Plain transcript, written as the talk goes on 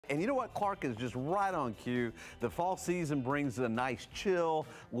And you know what? Clarke is just right on cue. The fall season brings a nice chill,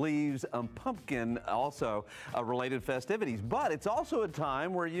 leaves, pumpkin, also related festivities. But it's also a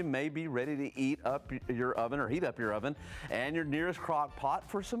time where you may be ready to heat up your oven and your nearest crock pot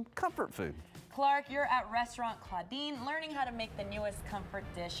for some comfort food. Clarke, you're at Restaurant Claudine, learning how to make the newest comfort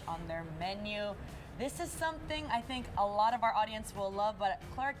dish on their menu. This is something I think a lot of our audience will love, but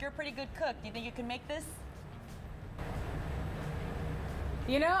Clarke, you're a pretty good cook. Do you think you can make this?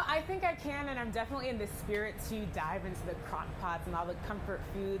 You know, I think I can, and I'm definitely in the spirit to dive into the crock pots and all the comfort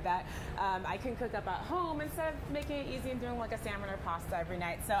food that I can cook up at home instead of making it easy and doing like a salmon or pasta every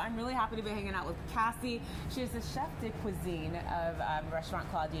night. So I'm really happy to be hanging out with Cassie. She is the chef de cuisine of Restaurant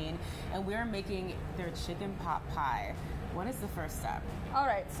Claudine, and we're making their chicken pot pie. What is the first step? All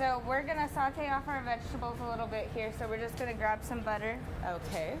right, so we're gonna saute off our vegetables a little bit here. So we're just gonna grab some butter.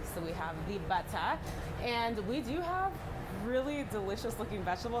 Okay, so we have the butter, and we do have really delicious looking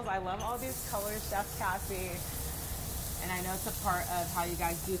vegetables. I love all these colors, Chef Cassie. And I know it's a part of how you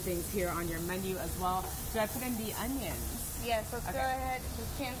guys do things here on your menu as well. Do I put in the onions? Yes, let's go ahead. This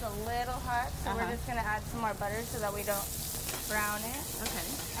pan's a little hot, so we're just gonna add some more butter so that we don't brown it. Okay.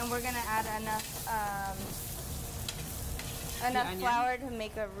 And we're gonna add enough flour to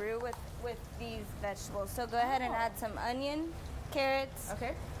make a roux with these vegetables. So go ahead and add some onion, carrots.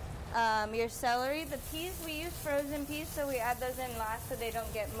 Okay. Your celery, the peas, we use frozen peas, so we add those in last so they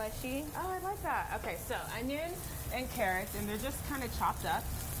don't get mushy. Oh, I like that. Okay, so onion and carrots, and they're just kind of chopped up.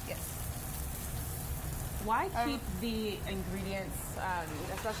 Yes. Why keep the ingredients,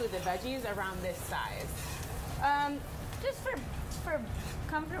 especially the veggies, around this size? Just for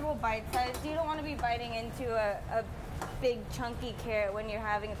comfortable bite size. You don't want to be biting into a big chunky carrot when you're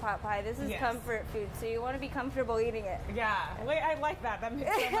having a pot pie. This is comfort food, so you want to be comfortable eating it. Yeah, wait, I like that. That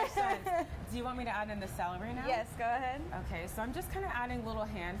makes so much sense. Do you want me to add in the celery now? Yes, go ahead. Okay, so I'm just kind of adding little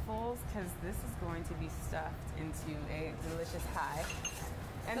handfuls because this is going to be stuffed into a delicious pie.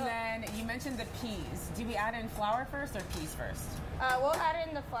 And then you mentioned the peas. Do we add in flour first or peas first? We'll add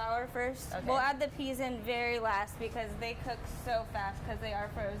in the flour first. Okay. We'll add the peas in very last because they cook so fast because they are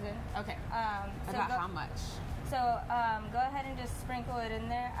frozen. Okay. About how much? So go ahead and just sprinkle it in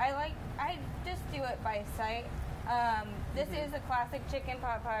there. I just do it by sight. This is a classic chicken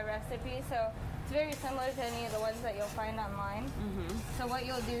pot pie recipe, so it's very similar to any of the ones that you'll find online. So what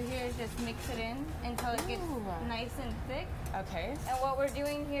you'll do here is just mix it in until it gets nice and thick. Okay. And what we're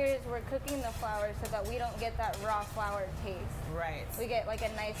doing here is we're cooking the flour so that we don't get that raw flour taste. Right. We get like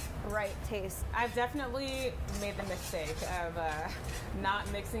a nice bright taste. I've definitely made the mistake of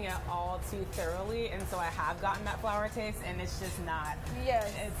not mixing it all too thoroughly, and so I have gotten that flour taste, and it's just not. Yes.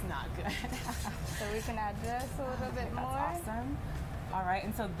 It's not good. So we can add just a little bit more. That's awesome. All right,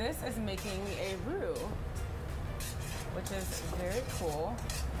 and so this is making a roux, which is very cool.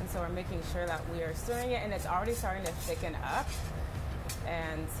 And so we're making sure that we are stirring it, and it's already starting to thicken up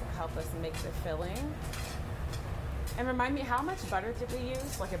and help us make the filling. And remind me, how much butter did we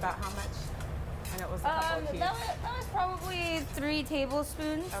use? Like about how much? I know it was a couple of cubes. That was probably 3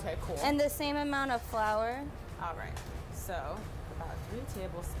 tablespoons. Okay, cool. And the same amount of flour. All right, so about 3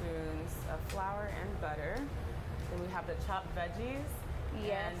 tablespoons of flour and butter. Then we have the chopped veggies.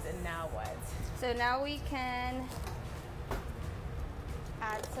 Yes. And now what? So now we can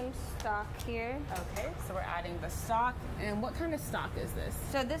add some stock here. Okay, so we're adding the stock. And what kind of stock is this?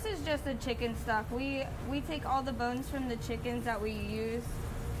 So this is just a chicken stock. We take all the bones from the chickens that we use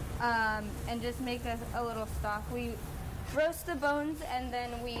and just make a little stock. We roast the bones and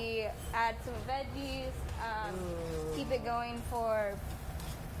then we add some veggies, keep it going for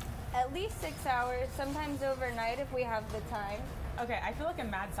at least 6 hours, sometimes overnight if we have the time. Okay, I feel like a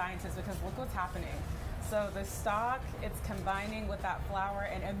mad scientist because look what's happening. So the stock, it's combining with that flour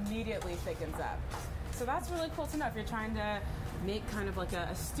and immediately thickens up. So that's really cool to know if you're trying to make kind of like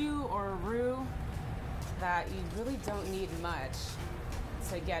a stew or a roux that you really don't need much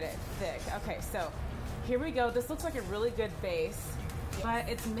to get it thick. Okay, so here we go. This looks like a really good base, but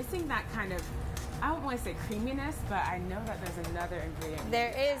it's missing that kind of, I don't want to say creaminess, but I know that there's another ingredient.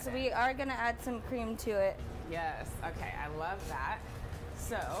 There is. We are going to add some cream to it. Yes. Okay. I love that.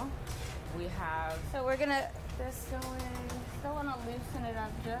 So we have. So we're going to just go in. Still want to loosen it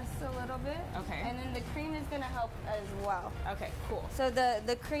up just a little bit. Okay. And then the cream is going to help as well. Okay. Cool. So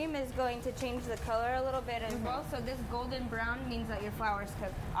the cream is going to change the color a little bit as well. So this golden brown means that your flour's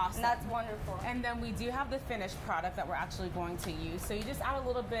cooked. Awesome. And that's wonderful. And then we do have the finished product that we're actually going to use. So you just add a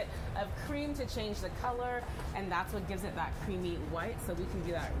little bit of cream to change the color, and that's what gives it that creamy white. So we can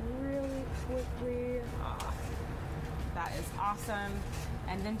do that really quickly. That is awesome.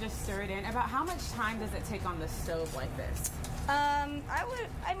 And then just stir it in. About how much time does it take on the stove like this?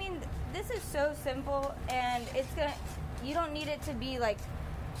 I mean, this is so simple, and you don't need it to be like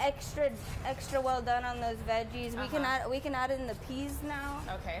extra well done on those veggies. We can add in the peas now.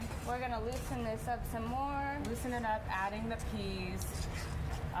 Okay. We're gonna loosen this up some more. Loosen it up, adding the peas.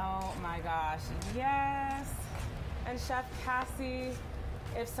 Oh my gosh, yes. And Chef Cassie,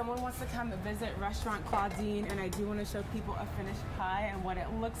 if someone wants to come visit Restaurant Claudine, and I do want to show people a finished pie and what it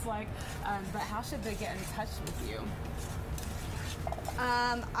looks like, but how should they get in touch with you?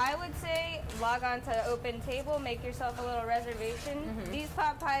 I would say log on to Open Table, make yourself a little reservation. These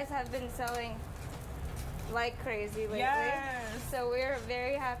pot pies have been selling like crazy lately. Yes. So we're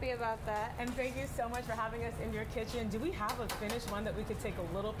very happy about that. And thank you so much for having us in your kitchen. Do we have a finished one that we could take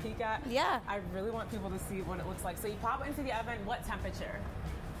a little peek at? Yeah. I really want people to see what it looks like. So you pop it into the oven, what temperature?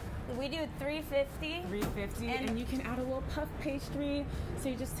 We do 350. 350, and you can add a little puff pastry. So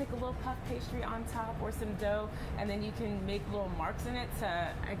you just take a little puff pastry on top or some dough, and then you can make little marks in it to,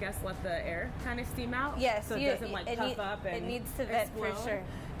 I guess, let the air kind of steam out. Yes, so it doesn't like puff up and it needs to vent explode. for sure.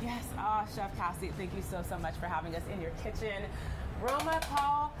 Yes, Chef Cassie, thank you so much for having us in your kitchen. Roma,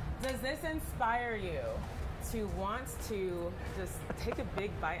 Paul, does this inspire you to want to just take a big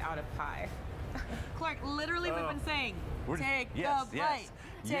bite out of pie? Clarke, literally we've been saying, take the bite. Yes.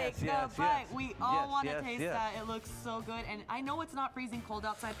 Take the Yes, bite. yes. We all want to Yes, taste yes. that. It looks so good. And I know it's not freezing cold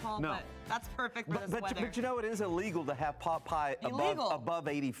outside, Paul, No. but that's perfect for this weather. But you know, it is illegal to have pot pie above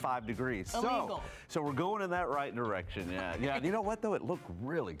 85 degrees. Illegal. So we're going in that right direction. Yeah. Yeah. You know what though? It looked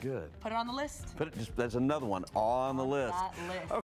really good. Put it on the list. That's another one on the list. That list.